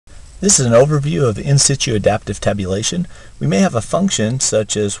This is an overview of in situ adaptive tabulation. We may have a function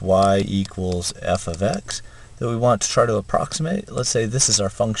such as y equals f of x that we want to try to approximate. Let's say this is our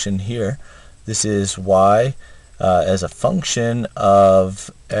function here. This is y as a function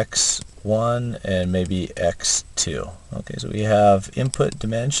of x1 and maybe x2. Okay, so we have input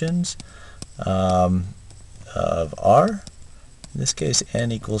dimensions of r, in this case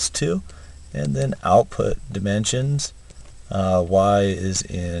n equals 2, and then output dimensions. Y is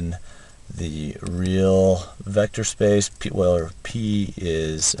in the real vector space, where p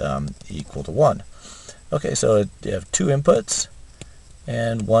is equal to 1. Okay, so you have two inputs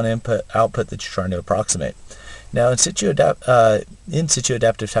and one output that you're trying to approximate. Now, in situ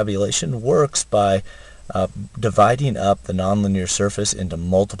adaptive tabulation works by dividing up the nonlinear surface into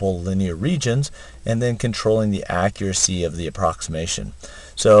multiple linear regions and then controlling the accuracy of the approximation.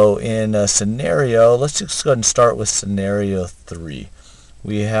 So in a scenario, let's just go ahead and start with scenario 3.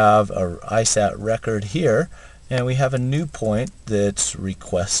 We have a ISAT record here, and we have a new point that's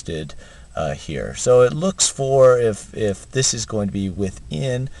requested here. So it looks for if this is going to be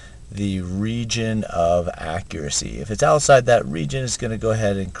within the region of accuracy. If it's outside that region, it's going to go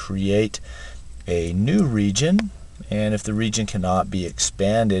ahead and create a new region, and if the region cannot be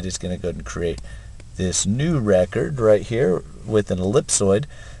expanded, it's going to go ahead and create this new record right here with an ellipsoid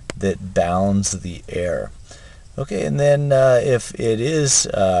that bounds the error. Okay, and then if it is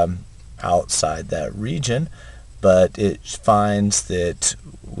outside that region, but it finds that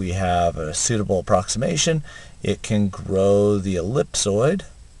we have a suitable approximation, it can grow the ellipsoid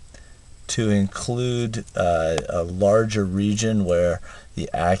to include a larger region where the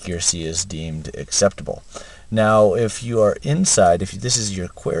accuracy is deemed acceptable. Now, if you are inside, if this is your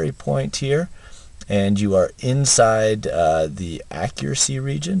query point here, and you are inside the accuracy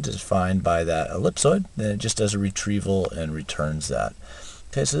region defined by that ellipsoid, then it just does a retrieval and returns that.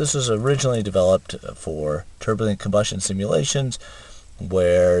 Okay, so this was originally developed for turbulent combustion simulations,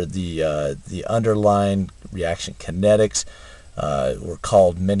 where the underlying reaction kinetics were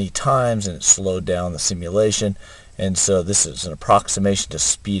called many times, and it slowed down the simulation. And so this is an approximation to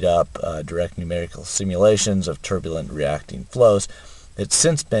speed up direct numerical simulations of turbulent reacting flows. It's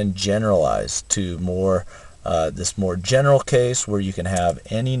since been generalized to this more general case where you can have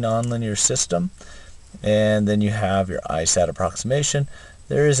any nonlinear system, and then you have your ISAT approximation.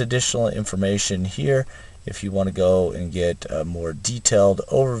 There is additional information here if you want to go and get a more detailed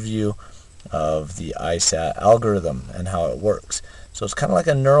overview of the ISAT algorithm and how it works. So it's kind of like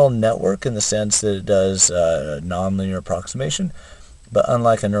a neural network in the sense that it does nonlinear approximation, but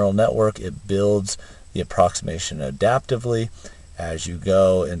unlike a neural network, it builds the approximation adaptively as you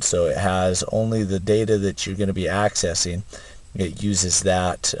go, and so it has only the data that you're going to be accessing. It uses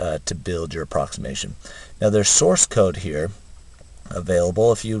that to build your approximation. Now, there's source code here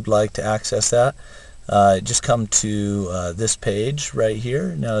available if you'd like to access that. Just come to this page right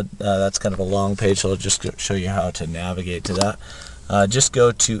here. Now, that's kind of a long page, so I'll just show you how to navigate to that. Just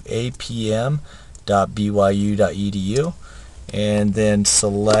go to apm.byu.edu and then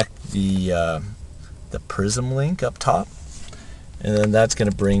select the Prism link up top, and then that's going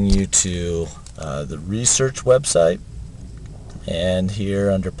to bring you to the research website. And here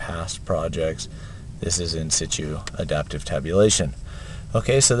under past projects, this is in situ adaptive tabulation.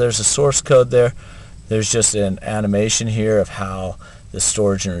 Okay, so there's a source code there. There's just an animation here of how the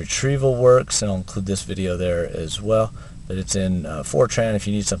storage and retrieval works, and I'll include this video there as well. But it's in Fortran if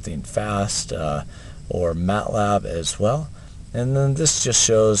you need something fast, or MATLAB as well. And then this just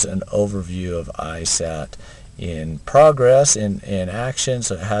shows an overview of ISAT in progress, in action.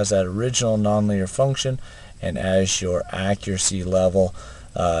 So it has that original nonlinear function, and as your accuracy level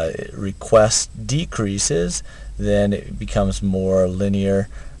request decreases, then it becomes more linear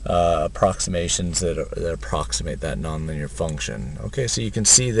approximations that approximate that nonlinear function. Okay, so you can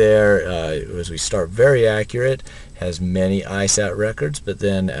see there as we start very accurate, has many ISAT records, but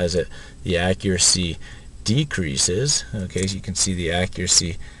then as the accuracy decreases, okay, so you can see the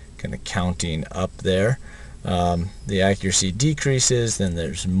accuracy kind of counting up there. The accuracy decreases, then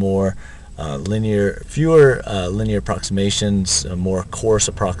there's more fewer linear approximations, a more coarse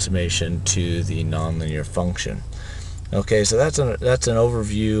approximation to the nonlinear function. Okay, so that's an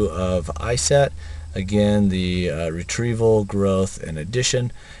overview of ISAT. Again, the retrieval, growth, and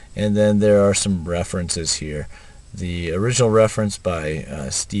addition, and then there are some references here. The original reference by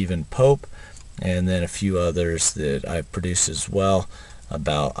Stephen Pope, and then a few others that I've produced as well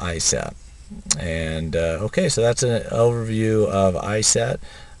about ISAT. And okay, so that's an overview of ISAT.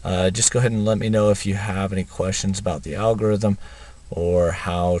 Just go ahead and let me know if you have any questions about the algorithm or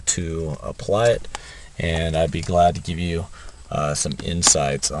how to apply it, and I'd be glad to give you some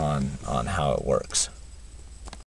insights on how it works.